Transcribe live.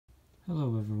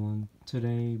Hello everyone,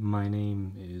 today my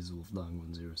name is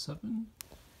Wolfdog107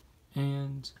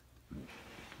 and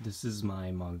this is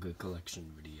my manga collection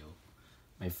video.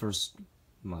 My first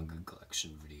manga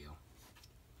collection video.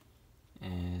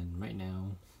 And right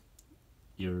now,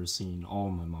 you're seeing all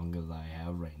my manga that I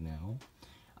have right now.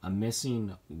 I'm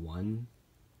missing one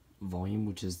volume,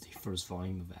 which is the first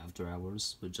volume of After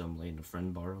Hours, which I'm letting a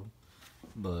friend borrow.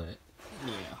 But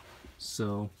yeah,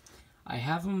 so I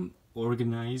have them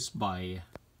organized by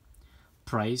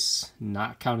price,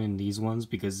 not counting these ones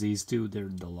because these two, they're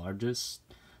the largest,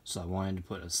 so I wanted to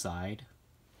put aside.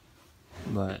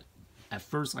 But at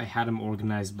first I had them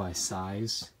organized by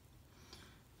size,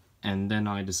 and then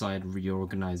I decided to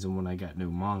reorganize them when I got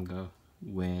new manga.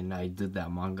 When I did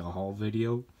that manga haul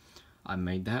video, I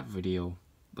made that video,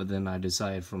 but then I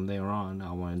decided from there on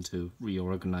I wanted to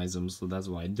reorganize them, so that's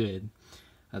what I did.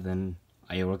 And then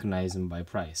I organize them by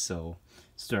price, so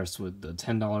starts with the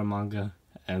 $10 manga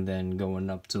and then going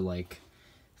up to like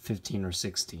 15 or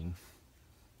 16.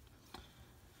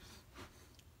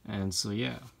 And so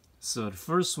yeah, so the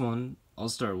first one, I'll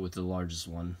start with the largest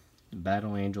one,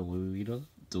 Battle Angel Lolita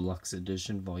Deluxe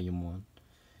Edition Volume 1.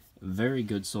 Very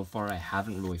good so far. I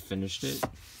haven't really finished it,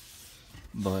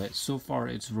 but so far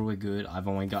it's really good. I've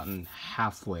only gotten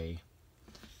halfway,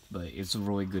 but it's a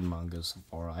really good manga so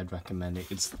far. I'd recommend it.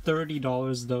 It's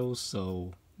 $30 though,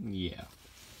 so yeah.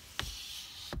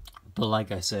 But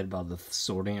like I said about the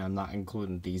sorting, I'm not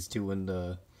including these two in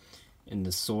the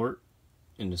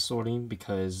sorting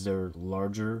because they're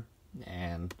larger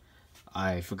and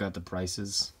I forgot the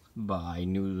prices, but I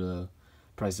knew the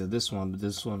price of this one, but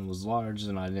this one was large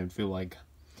and I didn't feel like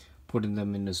putting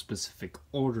them in a specific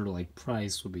order like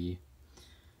price would be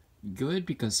good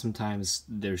because sometimes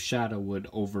their shadow would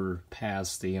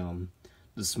overpass the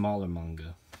smaller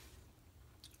manga,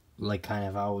 like kind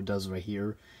of how it does right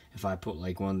here. If I put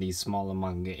like one of these smaller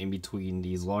manga in between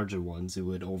these larger ones, it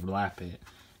would overlap it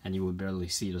and you would barely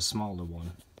see the smaller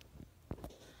one.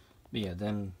 But yeah,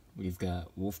 then we've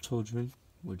got Wolf Children,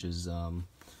 which is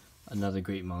another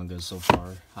great manga so far.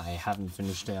 I haven't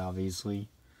finished it, obviously.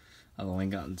 I've only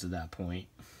gotten to that point,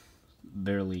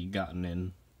 barely gotten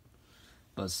in.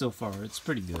 But so far, it's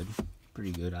pretty good.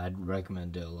 Pretty good. I'd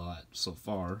recommend it a lot so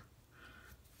far.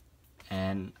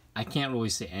 And I can't really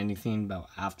say anything about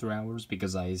After Hours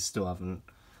because I still haven't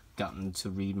gotten to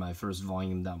read my first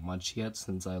volume that much yet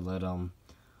since I let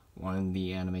one of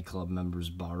the anime club members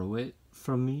borrow it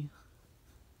from me.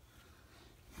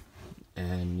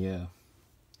 And yeah.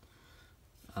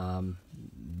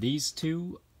 These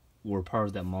two were part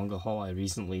of that manga haul I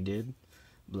recently did.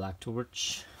 Black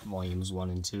Torch, volumes 1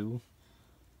 and 2.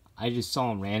 I just saw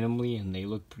them randomly and they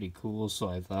look pretty cool, so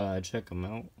I thought I'd check them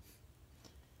out.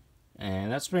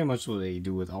 And that's pretty much what they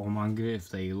do with all manga. If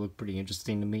they look pretty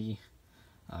interesting to me,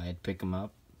 I'd pick them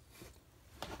up.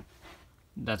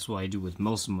 That's what I do with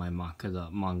most of my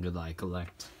manga that I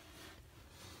collect.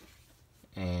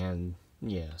 And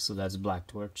yeah, so that's Black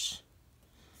Torch.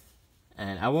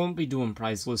 And I won't be doing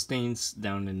price listings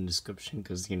down in the description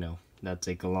because, you know, that'd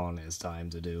take a long ass time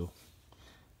to do.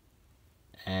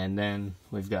 And then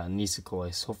we've got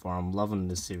Nisekoi. So far I'm loving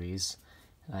this series.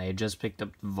 I just picked up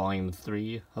volume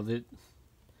 3 of it.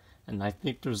 And I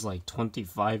think there's like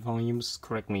 25 volumes.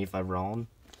 Correct me if I'm wrong.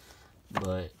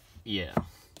 But yeah.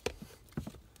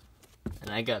 And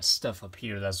I got stuff up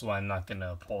here. That's why I'm not going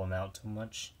to pull them out too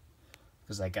much.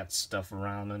 Because I got stuff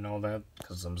around and all that.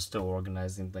 Because I'm still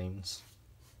organizing things.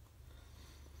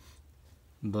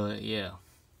 But yeah.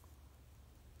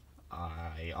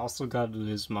 I also got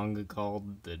this manga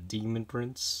called The Demon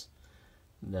Prince.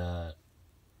 That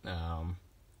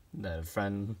a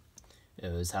friend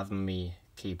was having me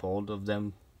keep hold of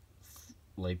them.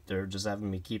 Like, they're just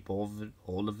having me keep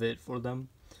hold of it for them.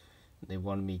 They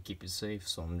wanted me to keep it safe,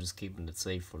 so I'm just keeping it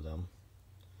safe for them.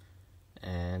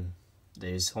 And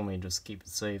they just told me to just keep it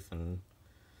safe, and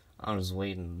I'm just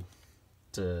waiting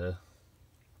to,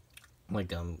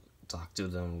 like, talk to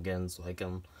them again so I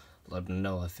can let them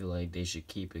know I feel like they should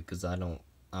keep it, because I don't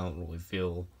really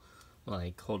feel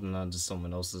like holding on to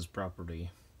someone else's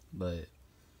property. But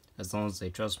as long as they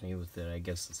trust me with it, I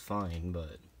guess it's fine.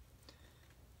 But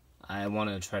I want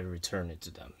to try to return it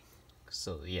to them.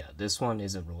 So yeah, this one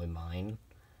isn't really mine.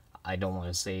 I don't want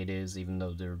to say it is, even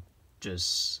though they're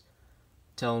just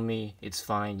telling me it's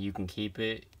fine, you can keep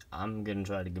it. I'm gonna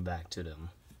try to give back to them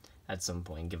at some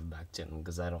point, give it back to them,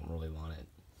 because I don't really want it.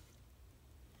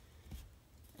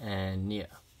 And yeah,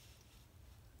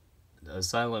 The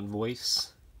Silent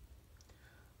Voice.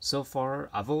 So far,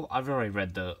 I've already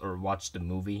read or watched the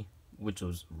movie, which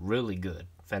was really good,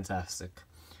 fantastic.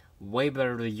 way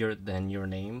better than Your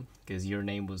Name, because Your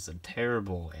Name was a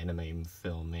terrible anime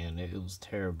film, man. It was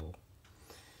terrible.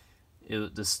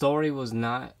 The story was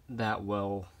not that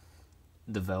well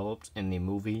developed in the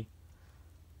movie.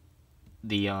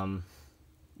 The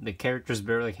characters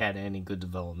barely had any good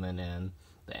development, and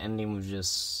the ending was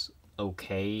just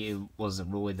okay. It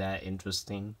wasn't really that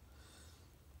interesting.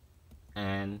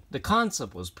 And the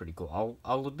concept was pretty cool.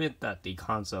 I'll admit that the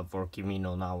concept for Kimi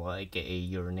no Na wa, aka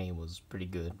Your Name, was pretty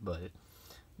good, but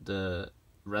the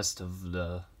rest of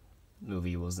the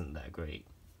movie wasn't that great.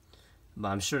 But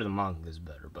I'm sure the manga is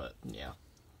better, but yeah.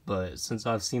 But since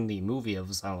I've seen the movie of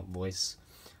A Silent Voice,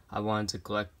 I wanted to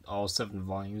collect all 7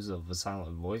 volumes of A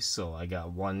Silent Voice, so I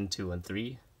got 1, 2, and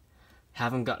 3.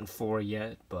 Haven't gotten 4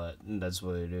 yet, but that's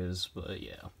what it is, but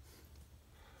yeah.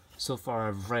 So far,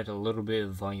 I've read a little bit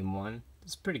of Volume 1.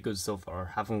 It's pretty good so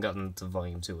far. Haven't gotten to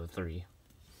Volume 2 or 3.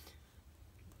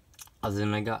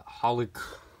 Then I got Holic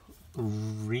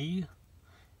Re,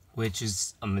 which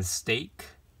is a mistake,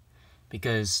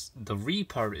 because the Re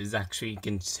part is actually a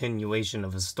continuation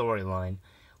of a storyline,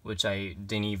 which I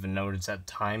didn't even notice at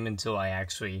the time until I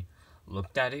actually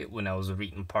looked at it when I was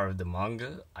reading part of the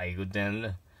manga. I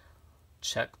then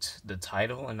checked the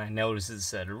title, and I noticed it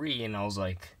said Re, and I was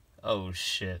like, oh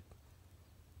shit.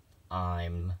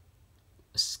 I'm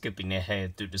skipping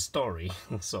ahead through the story,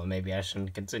 so maybe I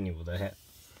shouldn't continue with it.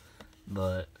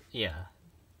 But yeah,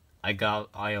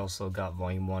 I also got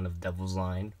Volume 1 of Devil's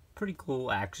Line. Pretty cool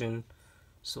action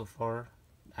so far.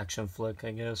 Action flick,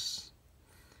 I guess.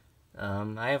 I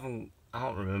don't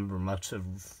remember much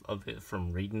of it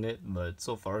from reading it, but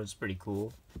so far it's pretty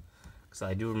cool. Because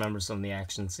I do remember some of the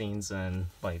action scenes and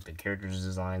like the characters'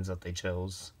 designs that they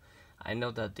chose. I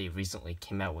know that they recently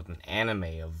came out with an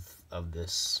anime of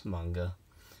this manga,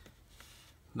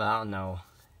 but I don't know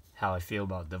how I feel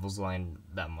about Devil's Line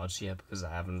that much yet, because I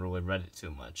haven't really read it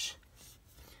too much.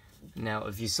 Now,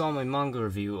 if you saw my manga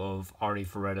review of Ari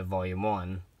Ferretta Volume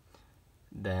 1,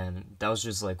 then that was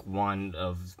just like one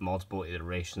of multiple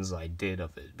iterations I did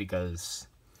of it, because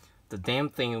the damn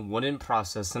thing wouldn't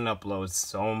process and upload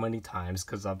so many times,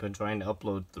 because I've been trying to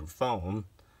upload through phone,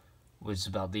 which is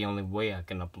about the only way I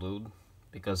can upload,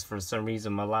 because for some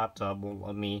reason my laptop won't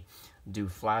let me do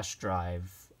flash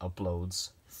drive uploads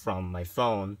from my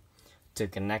phone to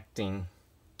connecting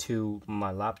to my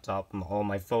laptop, all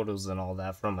my photos and all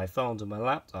that from my phone to my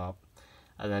laptop,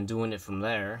 and then doing it from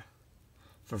there.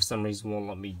 For some reason won't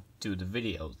let me do the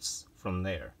videos from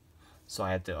there, so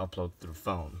I had to upload through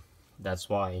phone. That's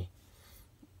why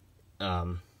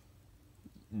the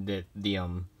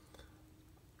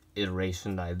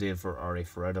iteration that I did for Ari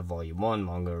Ferretta Volume 1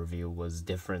 manga review was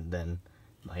different than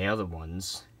my other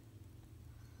ones,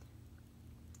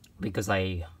 because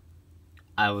I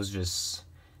was just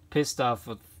pissed off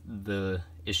with the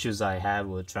issues I had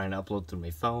with trying to upload through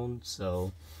my phone.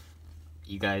 So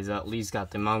you guys at least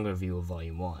got the manga review of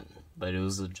Volume 1, but it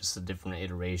was just a different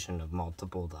iteration of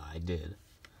multiple that I did,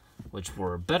 which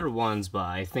were better ones, but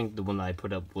I think the one I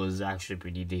put up was actually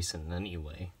pretty decent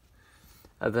anyway.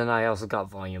 And then I also got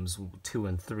Volumes 2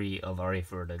 and 3 of Ari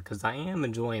Ferretta, because I am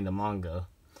enjoying the manga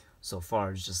so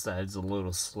far. It's just that it's a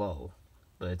little slow,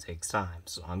 but it takes time,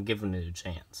 so I'm giving it a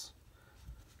chance.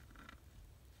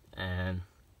 And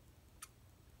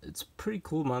it's pretty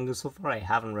cool manga so far. I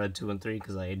haven't read 2 and 3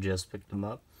 because I just picked them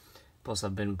up. Plus,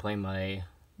 I've been playing my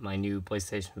new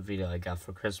PlayStation Vita I got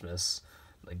for Christmas,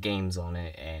 the games on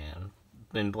it, and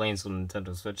been playing some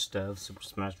Nintendo Switch stuff, Super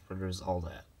Smash Bros., all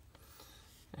that.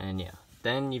 And yeah.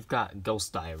 Then you've got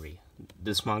Ghost Diary.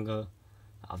 This manga,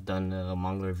 I've done a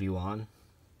manga review on,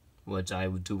 which I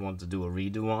do want to do a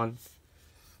redo on.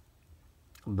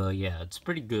 But yeah, it's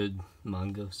pretty good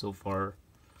manga so far,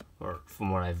 or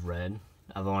from what I've read.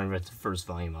 I've only read the first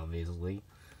volume, obviously,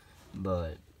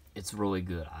 but it's really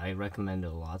good. I recommend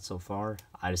it a lot so far.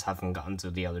 I just haven't gotten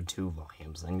to the other 2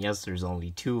 volumes. And yes, there's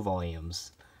only 2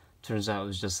 volumes. Turns out it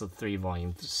was just a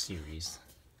 3-volume series.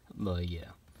 But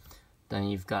yeah. Then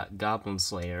you've got Goblin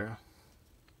Slayer,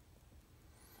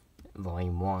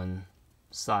 Volume 1,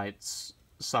 Side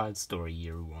Story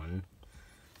Year 1.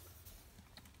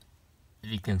 If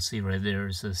you can see right there,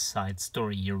 it says Side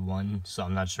Story Year 1, so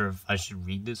I'm not sure if I should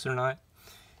read this or not,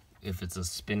 if it's a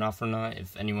spin-off or not.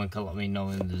 If anyone can let me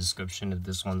know in the description if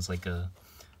this one's like a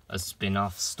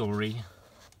spin-off story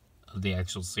of the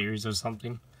actual series or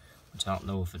something, which I don't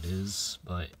know if it is,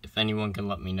 but if anyone can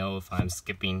let me know if I'm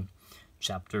skipping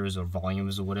chapters or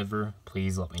volumes or whatever,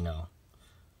 please let me know,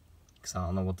 because I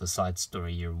don't know what the Side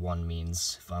Story Year 1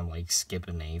 means, if I'm like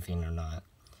skipping anything or not.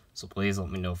 So please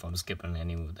let me know if I'm skipping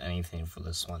anything for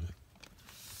this one.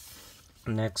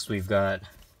 Next we've got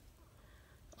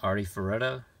Ari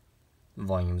Ferretta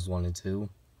volumes 1 and 2.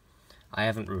 I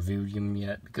haven't reviewed them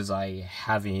yet because I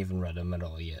haven't even read them at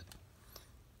all yet.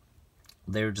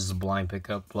 They're just a blind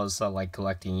pickup, plus I like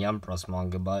collecting Yen Press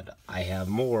manga, but I have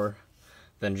more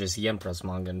than just Yen Press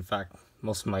manga. In fact,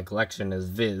 most of my collection is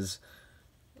Viz.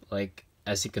 Like,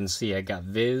 as you can see, I got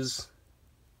Viz,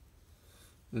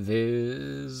 and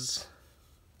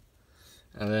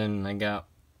then I got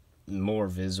more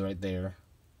Viz right there.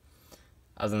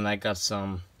 Other than that, I got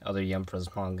some other Yen Press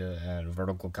manga and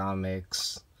Vertical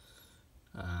Comics,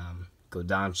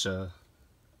 Kodansha,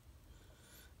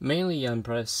 mainly Yen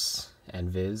Press and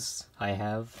Viz.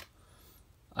 I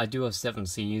do have 7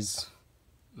 C's,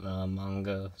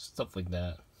 manga, stuff like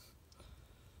that.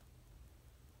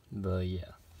 But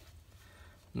yeah.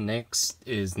 Next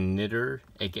is Knitter,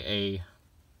 aka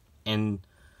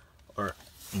Knitter.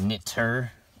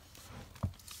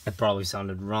 It probably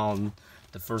sounded wrong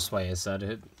the first way I said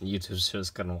it. YouTube's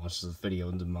just gonna watch this video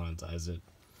and demonetize it.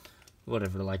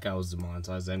 Whatever, like I was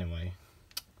demonetized anyway.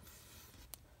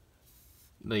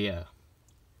 But yeah.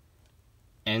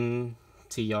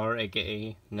 NTR,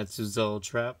 aka Netsuzo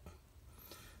Trap.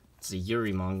 It's a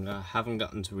Yuri manga. I haven't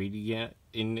gotten to read it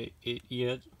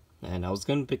yet. And I was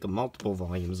gonna pick up multiple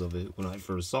volumes of it when I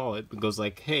first saw it, because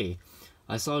like, hey,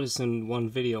 I saw this in one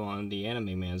video on the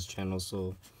Anime Man's channel,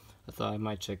 so I thought I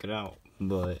might check it out.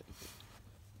 But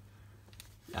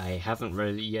I haven't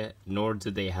read it yet, nor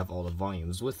did they have all the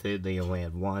volumes with it. They only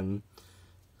had 1,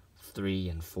 3,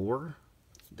 and 4.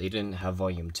 They didn't have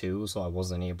volume 2, so I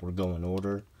wasn't able to go in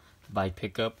order by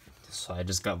pickup, so I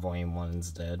just got volume 1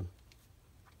 instead.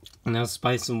 Now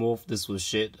Spice and Wolf, this was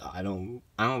shit. I don't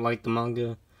like the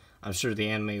manga. I'm sure the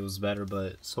anime was better,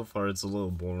 but so far it's a little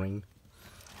boring.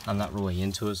 I'm not really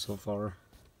into it so far.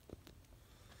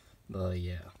 But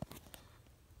yeah.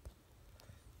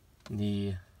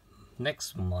 The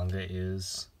next manga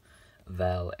is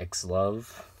Val X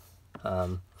Love.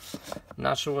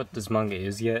 Not sure what this manga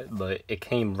is yet, but it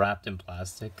came wrapped in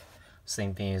plastic.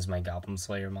 Same thing as my Goblin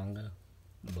Slayer manga.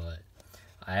 But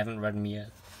I haven't read them yet,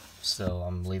 so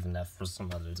I'm leaving that for some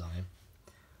other time.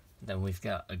 Then we've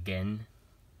got Again,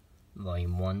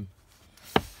 Volume 1.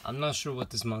 I'm not sure what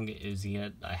this manga is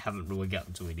yet. I haven't really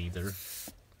gotten to it either.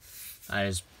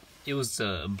 It was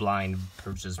a blind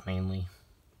purchase mainly.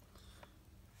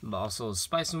 But also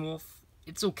Spice and Wolf,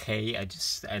 it's okay. I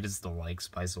just don't like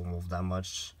Spice and Wolf that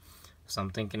much. So I'm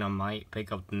thinking I might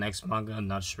pick up the next manga. I'm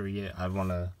not sure yet. I want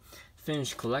to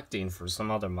finish collecting for some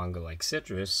other manga like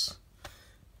Citrus,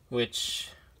 which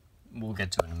we'll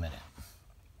get to in a minute.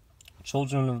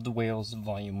 Children of the Whales,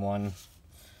 Volume 1.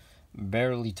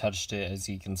 Barely touched it, as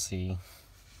you can see.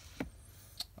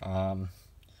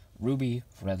 Ruby,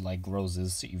 Red Like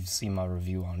Roses, so you've seen my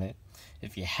review on it.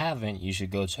 If you haven't, you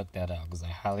should go check that out, because I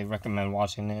highly recommend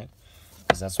watching it,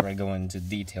 because that's where I go into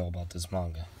detail about this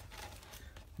manga.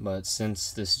 But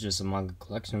since this is just a manga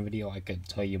collection video, I could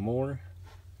tell you more.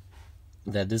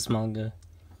 That this manga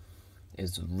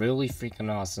is really freaking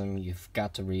awesome. You've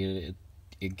got to read it.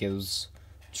 It gives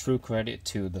true credit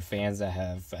to the fans that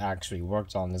have actually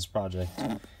worked on this project,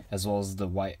 as well as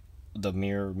the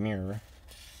Mirror.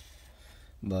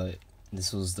 But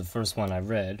this was the first one I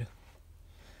read.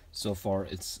 So far,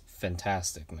 it's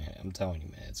fantastic, man. I'm telling you,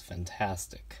 man, it's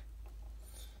fantastic.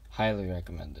 Highly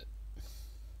recommend it.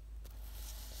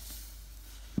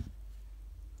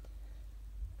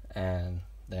 And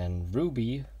then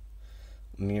Ruby,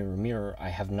 Mirror, I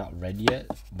have not read yet,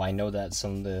 but I know that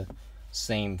some of the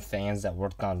same fans that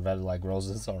worked on Red Like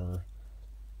Roses are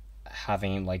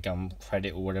having like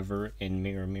credit or whatever in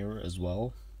Mirror as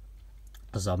well,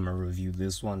 because I'm gonna review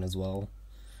this one as well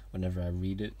whenever I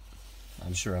read it.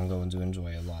 I'm sure I'm going to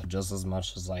enjoy it a lot, just as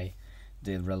much as I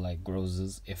did Red Like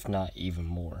Roses, if not even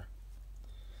more.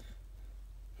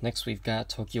 Next we've got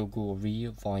Tokyo Ghoul Re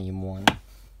Volume 1.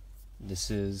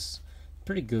 This is a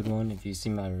pretty good one. If you see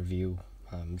my review,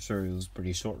 I'm sure it was a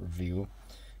pretty short review,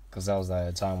 because that was at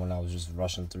a time when I was just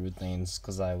rushing through things,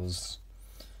 because I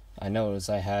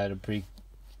noticed I had a pretty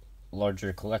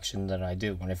larger collection than I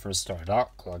did when I first started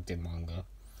out collecting manga.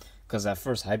 Because at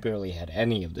first I barely had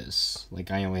any of this.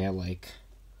 Like, I only had like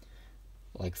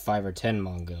 5 or 10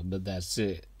 manga, but that's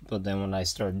it. But then when I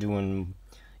started doing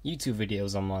YouTube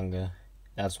videos on manga,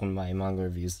 that's when my manga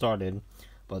reviews started.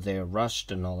 But they were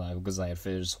rushed and all that, because I had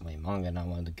finished so many manga and I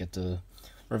wanted to get to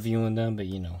reviewing them, but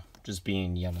you know, just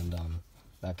being young and dumb,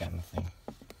 that kind of thing.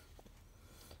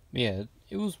 But yeah,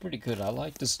 it was pretty good. I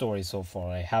like the story so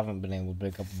far. I haven't been able to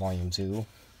pick up Volume 2,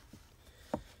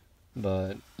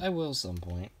 but I will at some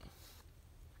point.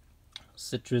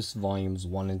 Citrus Volumes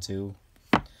 1 and 2.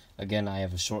 Again, I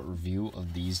have a short review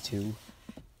of these two,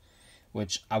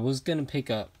 which I was going to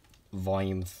pick up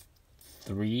Volume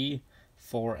 3,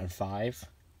 4, and 5,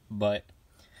 but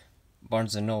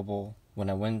Barnes & Noble, when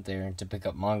I went there to pick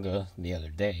up manga the other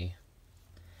day,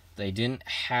 they didn't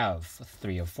have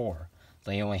 3 or 4.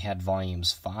 They only had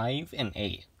volumes 5 and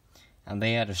 8. And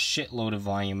they had a shitload of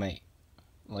volume 8.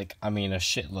 Like, I mean a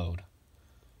shitload.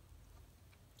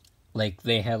 Like,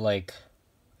 they had like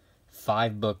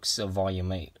 5 books of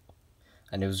volume 8.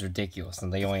 And it was ridiculous.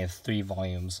 And they only had 3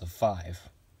 volumes of 5.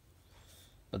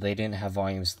 But they didn't have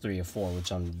volumes 3 or 4,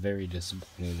 which I'm very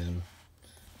disappointed in.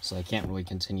 So I can't really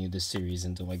continue this series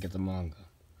until I get the manga.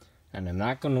 And I'm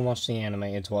not going to watch the anime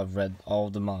until I've read all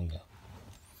of the manga.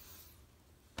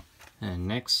 And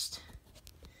next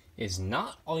is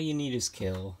not All You Need Is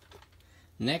Kill.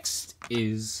 Next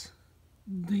is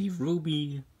the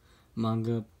Ruby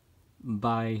manga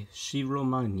by Shiro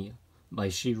Miya.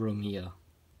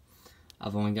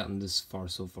 I've only gotten this far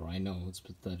so far. I know, it's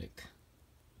pathetic.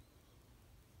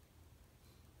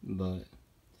 But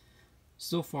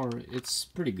so far, it's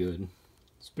pretty good.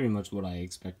 It's pretty much what I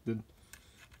expected.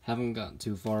 Haven't gotten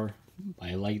too far.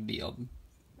 I like the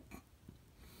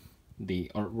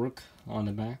artwork on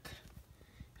the back,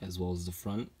 as well as the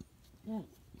front.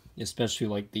 Especially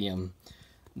like the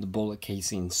bullet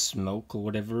casing smoke or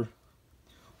whatever,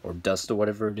 or dust or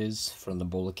whatever it is from the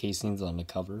bullet casings on the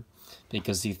cover,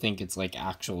 because you think it's like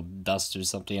actual dust or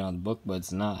something on the book, but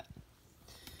it's not.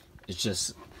 It's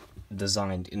just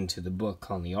designed into the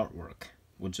book on the artwork,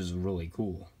 which is really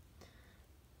cool.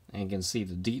 And you can see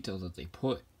the detail that they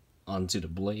put onto the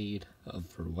blade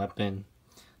of her weapon,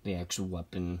 the actual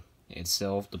weapon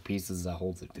itself, the pieces that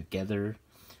hold it together,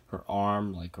 her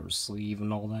arm, like her sleeve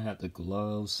and all that, the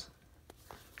gloves.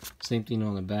 Same thing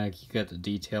on the back. You got the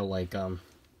detail like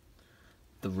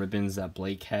the ribbons that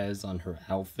Blake has on her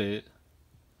outfit,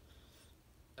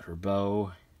 her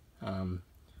bow,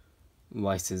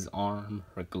 Weiss's arm,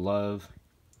 her glove,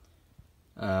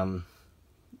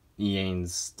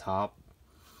 Yane's top,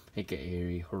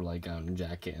 aka her like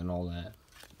jacket and all that.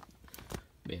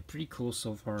 But yeah, pretty cool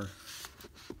so far.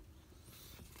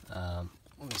 Let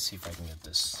me see if I can get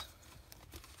this.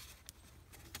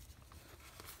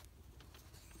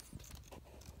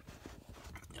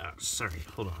 Sorry,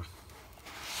 hold on.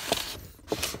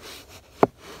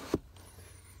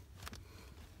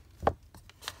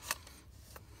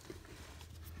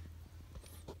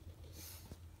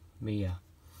 But yeah,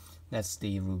 that's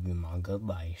the Ruby manga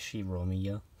by Shiro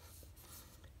Miya.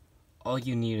 All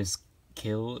You Need Is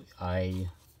Kill. I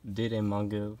did a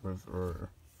manga review.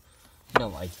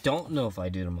 No, I don't know if I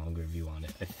did a manga review on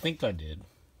it. I think I did.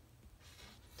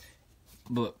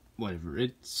 But whatever,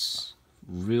 it's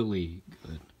really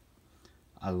good.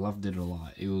 I loved it a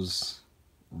lot. It was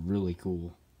really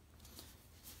cool.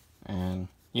 And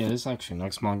yeah, this is actually the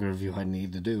next manga review I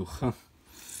need to do. I'll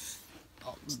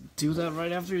do that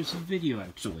right after this video,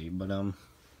 actually. But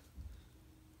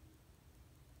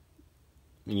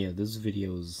yeah, this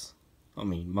video's,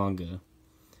 manga,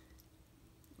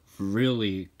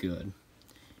 really good.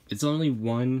 It's only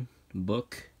one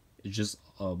book. It's just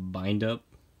a bind up.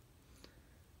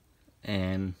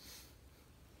 And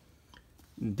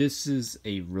this is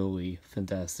a really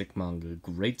fantastic manga.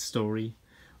 Great story.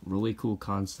 Really cool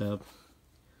concept.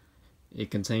 It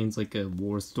contains like a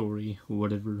war story or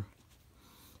whatever.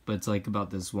 But it's like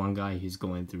about this one guy who's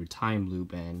going through a time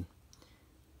loop, and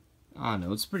I don't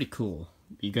know, it's pretty cool.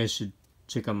 You guys should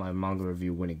check out my manga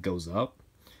review when it goes up,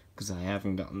 because I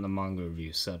haven't gotten the manga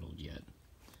review settled yet.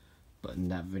 But in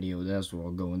that video, that's where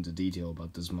I'll go into detail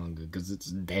about this manga, because it's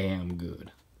damn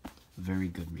good. Very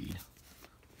good read.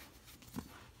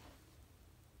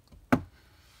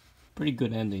 Pretty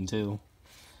good ending too,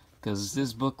 because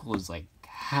this book was like,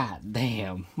 hot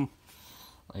damn.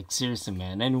 Like seriously,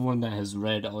 man, anyone that has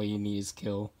read All You Need Is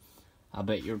Kill, I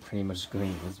bet you're pretty much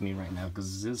agreeing with me right now,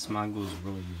 because this manga was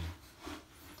really good.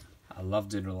 I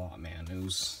loved it a lot, man. It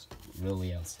was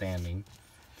really outstanding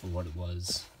for what it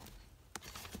was.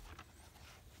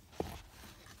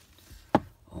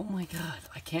 Oh my god,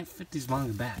 I can't fit these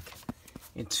manga back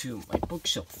into my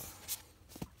bookshelf.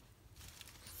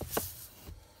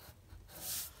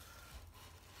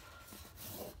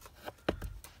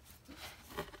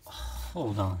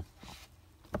 Hold on.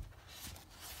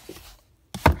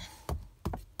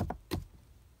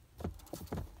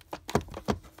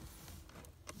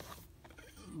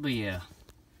 But yeah.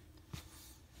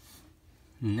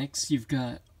 Next you've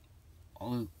got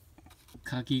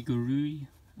Kakigurui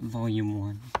Volume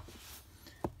 1.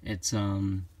 It's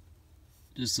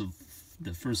just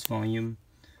the first volume.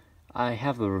 I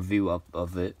have a review up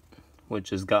of it, which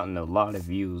has gotten a lot of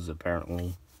views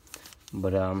apparently.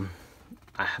 But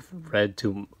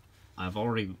I've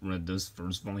already read this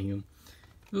first volume,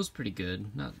 It was pretty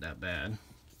good, not that bad.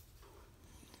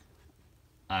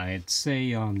 I'd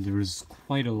say there's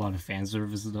quite a lot of fan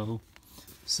service though,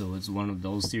 so it's one of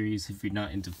those series. If you're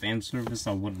not into fan service,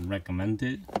 I wouldn't recommend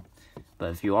it. But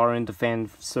if you are into fan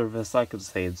service, I could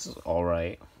say it's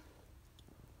alright.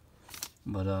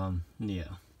 But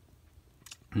yeah.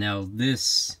 Now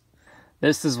this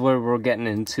is where we're getting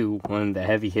into one of the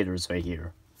heavy hitters right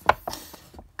here.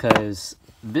 Because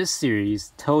this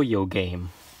series, Toyo Game,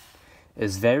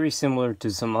 is very similar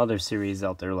to some other series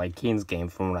out there like King's Game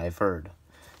from what I've heard.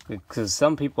 Because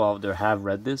some people out there have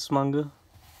read this manga,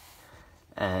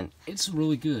 and it's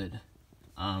really good.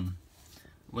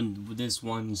 When this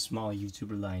one small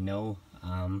YouTuber that I know,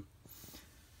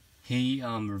 he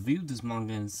reviewed this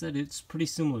manga and said it's pretty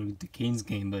similar to King's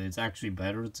Game, but it's actually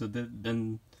better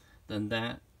than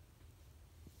that.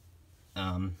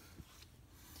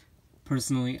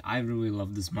 Personally, I really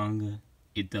love this manga.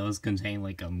 It does contain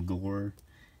like gore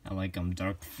and like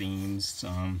dark themes.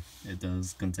 It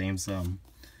does contain some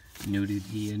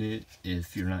nudity in it.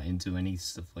 If you're not into any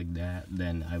stuff like that,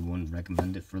 then I wouldn't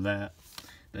recommend it for that.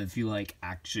 But if you like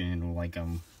action or like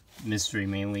mystery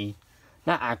mainly,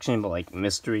 not action but like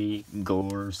mystery,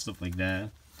 gore, stuff like that,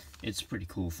 it's pretty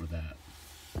cool for that.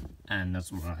 And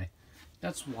that's why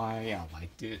I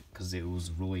liked it, because it was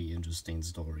a really interesting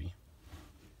story.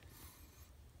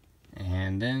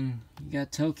 And then you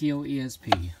got Tokyo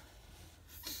ESP,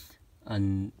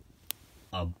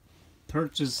 a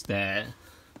purchase that.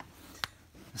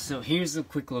 So here's a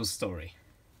quick little story.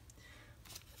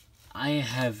 I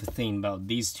have a thing about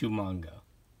these two manga.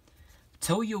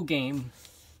 Toyo Game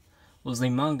was a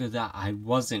manga that I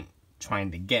wasn't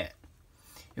trying to get.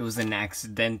 It was an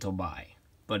accidental buy,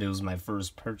 but it was my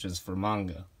first purchase for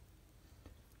manga.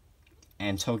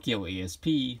 And Tokyo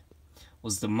ESP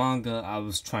was the manga I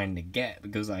was trying to get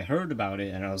because I heard about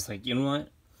it and I was like, you know what?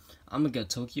 I'm gonna get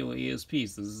Tokyo ESP.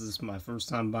 So this is my first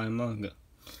time buying manga.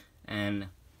 And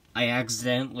I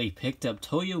accidentally picked up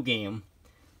Toyo Game,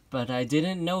 but I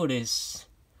didn't notice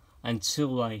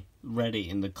until I read it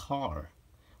in the car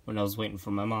when I was waiting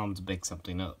for my mom to pick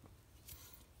something up.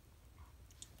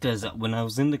 Because when I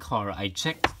was in the car, I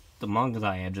checked the manga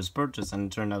that I had just purchased,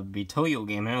 and it turned out to be Toyo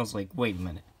Game, and I was like, wait a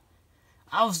minute.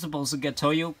 I was supposed to get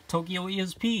Tokyo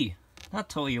ESP, not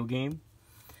Toyo Game.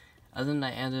 And then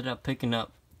I ended up picking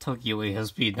up Tokyo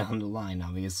ESP down the line,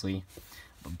 obviously.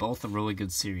 But both are really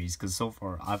good series, because so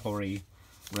far I've already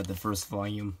read the first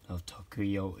volume of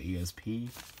Tokyo ESP,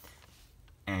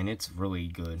 and it's really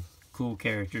good. Cool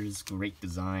characters, great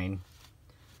design.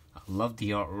 I love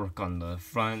the artwork on the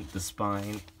front, the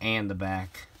spine, and the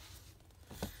back.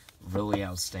 Really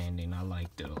outstanding. I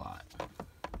liked it a lot.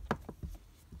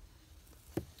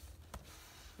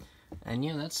 And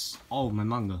yeah, that's all of my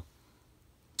manga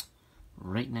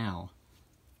right now.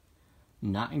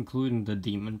 Not including the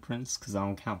Demon Prince, because I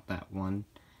don't count that one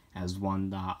as one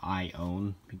that I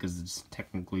own, because it's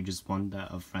technically just one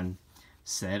that a friend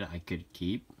said I could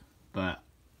keep, but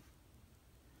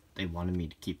they wanted me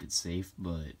to keep it safe,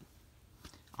 but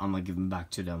I'm gonna give them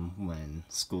back to them when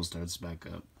school starts back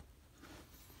up.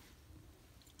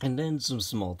 And then some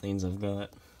small things. I've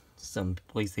got some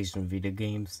PlayStation Vita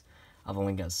games. I've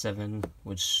only got 7,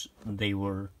 which they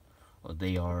are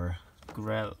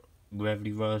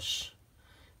Gravity Rush,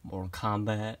 Mortal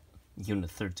Kombat, Unit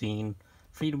 13,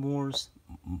 Freedom Wars,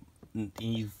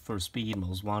 Eve for Speed,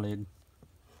 Most Wanted,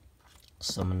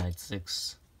 Summon Night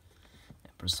 6,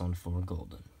 and Persona 4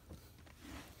 Golden.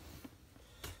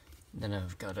 Then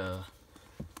I've got a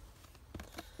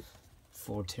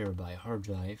 4TB hard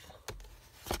drive,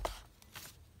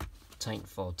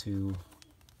 Titanfall 2,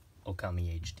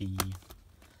 Okami HD,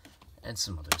 and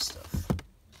some other stuff.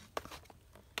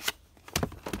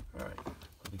 Alright,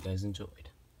 hope you guys enjoyed.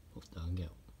 Wolfdog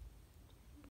out.